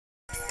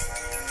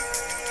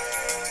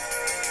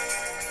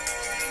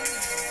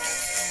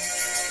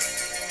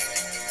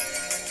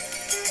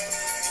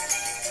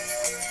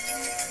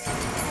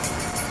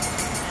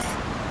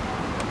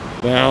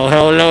Well,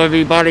 hello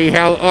everybody.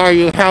 How are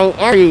you? How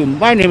are you?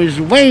 My name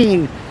is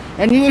Wayne,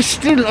 and you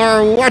still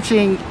are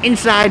watching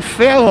Inside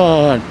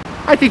Fairlawn.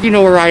 I think you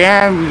know where I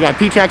am. We got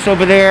P-Tax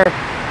over there.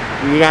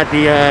 We got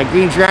the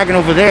Green Dragon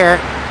over there,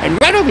 and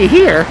right over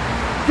here,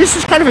 this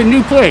is kind of a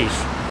new place.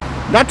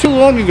 Not too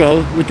long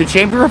ago, with the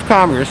Chamber of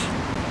Commerce,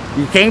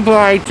 we came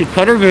by to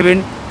cut a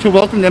ribbon to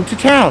welcome them to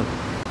town.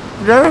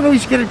 But I don't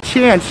always get a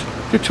chance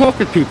to talk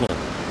with people,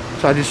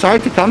 so I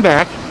decided to come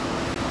back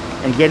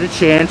and get a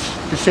chance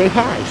to say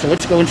hi. So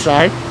let's go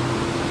inside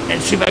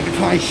and see if I can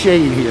find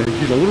Shea in here.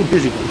 She's a little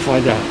busy, but we'll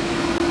find out.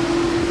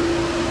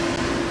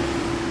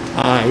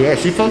 Yeah,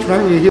 see folks,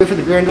 remember we were here for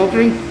the grand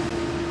opening?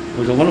 It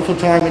was a wonderful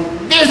time, and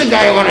there's a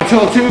guy I want to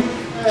talk to.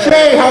 Hey.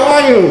 Shea, how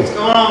are you? What's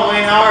going on,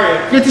 Wayne? How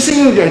are you? Good to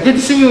see you again. Good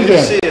to see you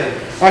again. Good to see you.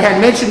 I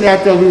had mentioned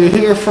that we were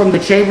here from the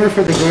chamber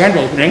for the grand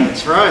opening.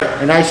 That's right.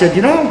 And I said,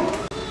 you know,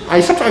 I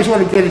sometimes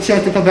want to get a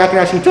chance to come back and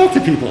actually talk to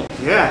people.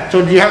 Yeah.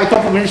 So do you have a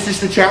couple minutes just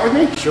to chat with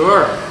me?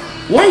 Sure.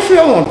 Why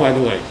Fairlawn, by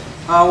the way?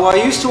 Well, I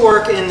used to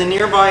work in the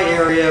nearby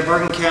area,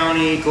 Bergen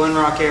County, Glen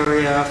Rock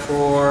area,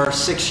 for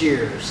 6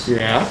 years.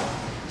 Yeah.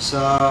 So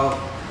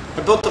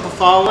I built up a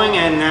following,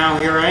 and now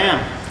here I am.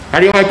 How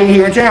do you like being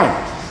here in town?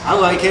 I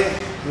like it.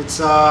 It's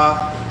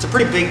a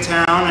pretty big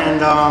town,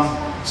 and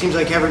seems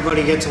like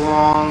everybody gets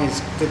along. It's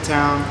a good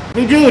town.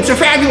 We do. It's a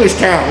fabulous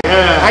town.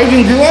 Yeah. I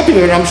even grew up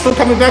here, and I'm still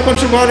coming back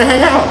once in a while to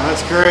hang out.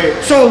 That's great.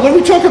 So when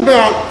we talk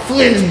about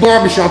Flynns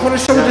Barbershop, what are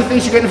some of the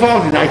things you get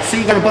involved in? I see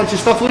you got a bunch of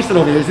stuff listed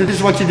over here. Isn't this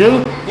what you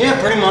do? Yeah,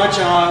 pretty much.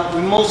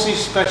 We mostly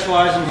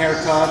specialize in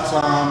haircuts.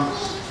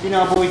 You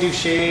know, but we do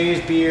shaves,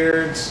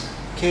 beards,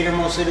 cater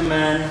mostly to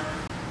men.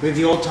 We have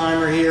the old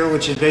timer here,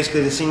 which is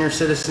basically the senior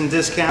citizen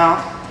discount.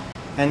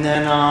 And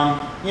then,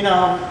 you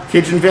know,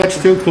 Kids and vets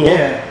too, cool.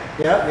 yeah,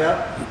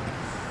 yep.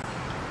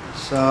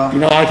 So, You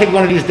know, I think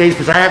one of these days,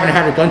 because I haven't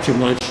had it done too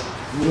much,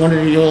 one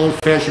of the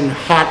old-fashioned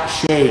hot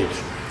shaves.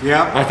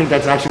 yeah, I think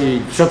that's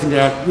actually something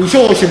that we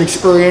all should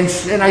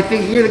experience, and I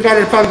think you're the guy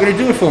that's probably going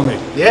to do it for me.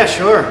 yeah,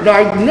 sure. Now,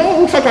 I know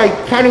it looks like I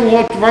kind of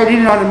walked right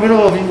in on the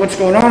middle of what's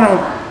going on.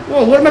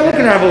 Whoa, what am I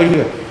looking at over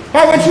here?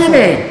 Hi, what's your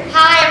name?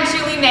 Hi, I'm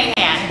Julie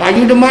Mahan. Are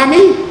you the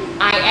mommy?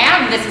 I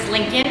am. This is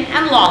Lincoln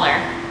and Lawler.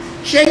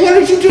 Shea, what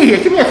did you do here?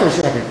 Come here for a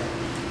second.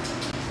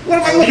 What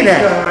am I looking These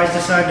at? guys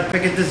decided to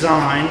pick a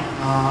design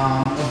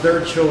of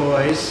their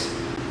choice.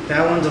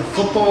 That one's a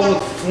football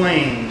with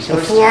flames. A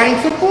flying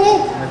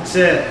football? That's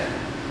it.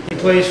 He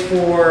plays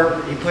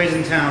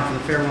in town for the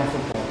Fairlawn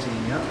football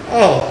team, yep.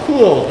 Oh,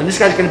 cool. And this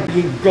guy's going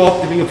to grow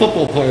up to be a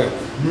football player.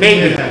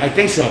 Maybe. Yeah. I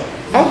think so.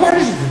 How hard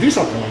is it to do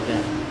something like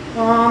that?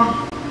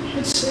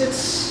 It's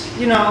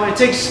you know, it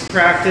takes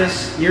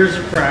practice, years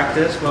of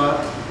practice,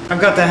 but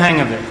I've got the hang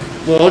of it.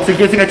 Well, it's a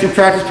good thing that you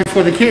practice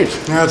before the kids.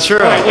 That's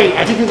sure. All right, wait,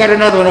 I think we got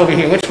another one over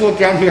here. Let's walk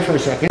down here for a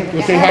second.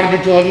 We'll say hi to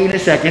the doggy in a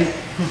second.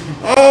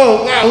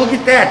 Oh, wow, look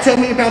at that. Tell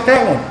me about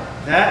that one.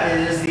 That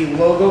is the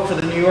logo for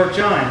the New York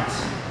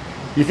Giants.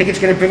 You think it's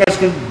going to bring us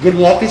good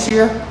luck this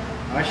year?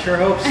 I sure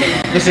hope so.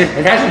 Listen,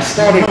 it hasn't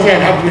started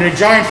yet. I've been a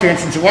Giants fan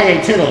since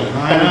Y.A. Tittle.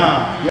 I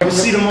know. We'll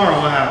see tomorrow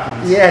what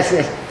happens. Yes,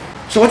 yes.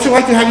 So what's it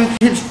like to have your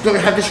kids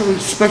have this really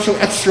special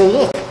extra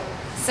look?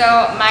 So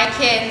my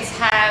kids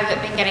have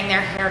been getting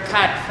their hair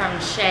cut from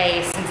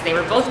Shea since they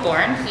were both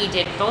born. He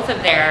did both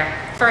of their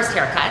first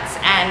haircuts,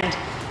 and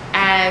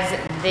as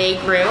they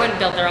grew and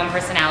built their own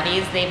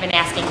personalities, they've been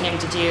asking him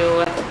to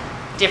do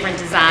different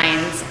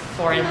designs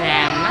for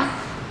them.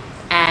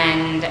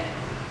 And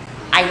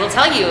I will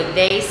tell you,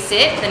 they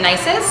sit the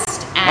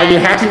nicest. And are you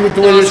happy with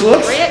the way this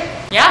looks?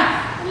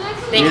 Yeah.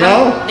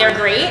 They're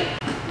great,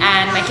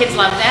 and my kids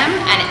love them.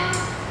 And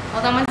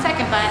hold on one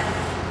second, bud.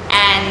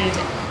 And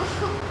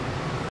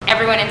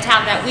everyone in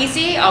town that we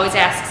see always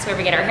asks where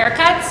we get our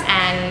haircuts,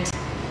 and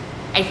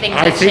I think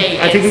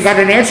we got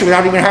an answer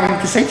without even having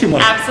to say too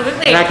much.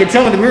 Absolutely. And I can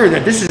tell in the mirror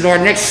that this is our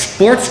next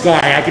sports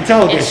guy. I can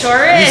tell it this.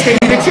 Sure is. You stay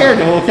in the chair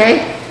though,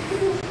 okay?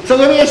 So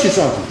let me ask you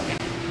something.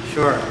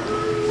 Sure.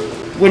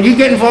 When you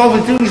get involved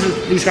with doing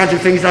these kinds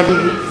of things, I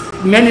mean,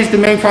 men is the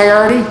main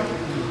priority,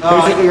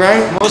 basically,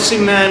 right? Mostly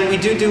men. We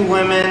do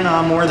women,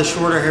 more of the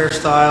shorter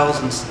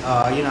hairstyles and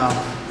you know,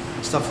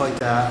 stuff like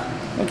that.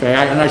 Okay,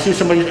 and I see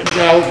somebody.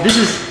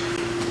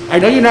 I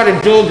know you're not a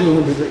dog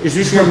groom, but is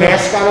this your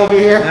mascot over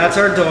here? That's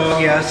our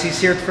dog. Yes, he's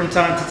here from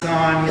time to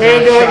time. He's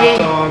Hey, our doggy. shop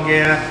dog.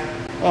 Yeah.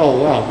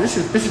 Oh wow, this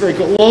is very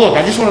cool. Well, look,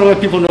 I just want to let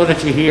people know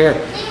that you're here.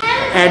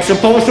 And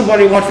suppose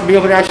somebody wants to be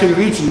able to actually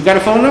reach you. You got a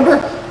phone number?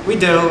 We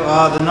do.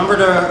 The number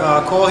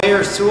to call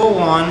here is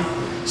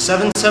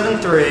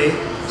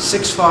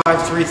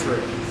 201-773-6533.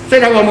 Say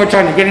that one more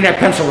time. You're getting that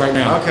pencil right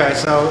now. Okay,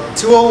 so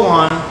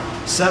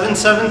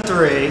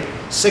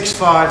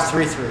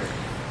 201-773-6533.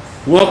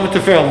 Welcome to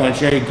Fairlawn,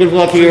 Shea. Good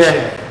luck here.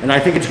 Appreciate it. And I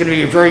think it's going to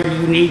be a very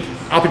unique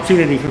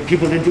opportunity for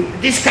people to do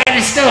this kind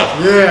of stuff.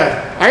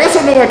 Yeah. I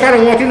also know I kind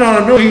of walked in on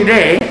the middle of your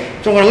day,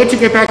 so I'm going to let you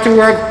get back to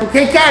work.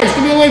 Okay, guys,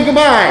 give me a wave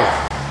goodbye.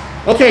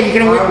 Okay, you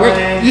can work.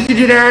 You can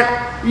do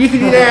that. You can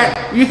do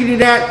that. You can do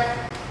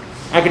that.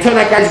 I can tell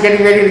that guy's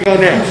getting ready to go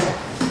next.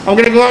 I'm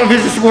going to go out and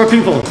visit some more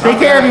people. Take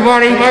care,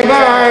 everybody.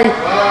 Bye-bye.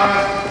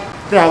 Bye.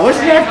 Now,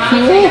 wasn't that Mom,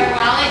 cool? take your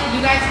wallet.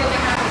 You guys go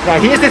get her. Now,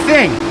 here's the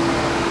thing.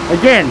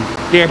 Again,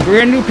 they're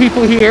brand new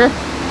people here.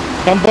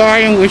 Come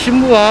by and wish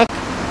them luck.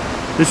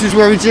 This is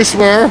where we just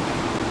were.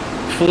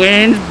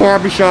 Flynns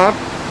BARBERSHOP.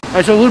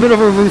 That's a little bit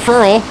of a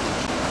referral.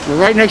 We're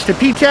right next to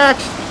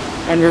P-Tax,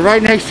 and we're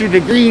right next to the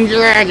Green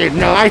Dragon.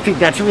 No, I think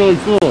that's really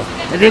cool.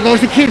 And there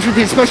goes the kids with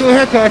their special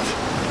haircuts.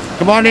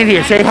 Come on in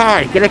here, say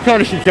hi, get a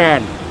cut if you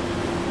can.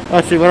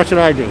 Let's see, what else should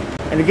I do?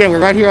 And again, we're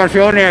right here on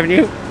Fairlawn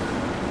Avenue.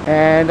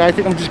 And I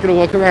think I'm just gonna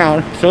walk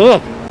around. So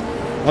look,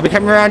 I'll be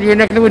coming around your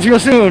neck of the woods real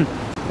soon.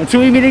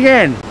 Until we meet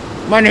again,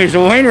 my name is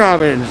Wayne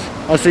Robbins.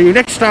 I'll see you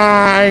next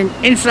time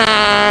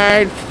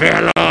inside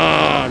Fairlawn.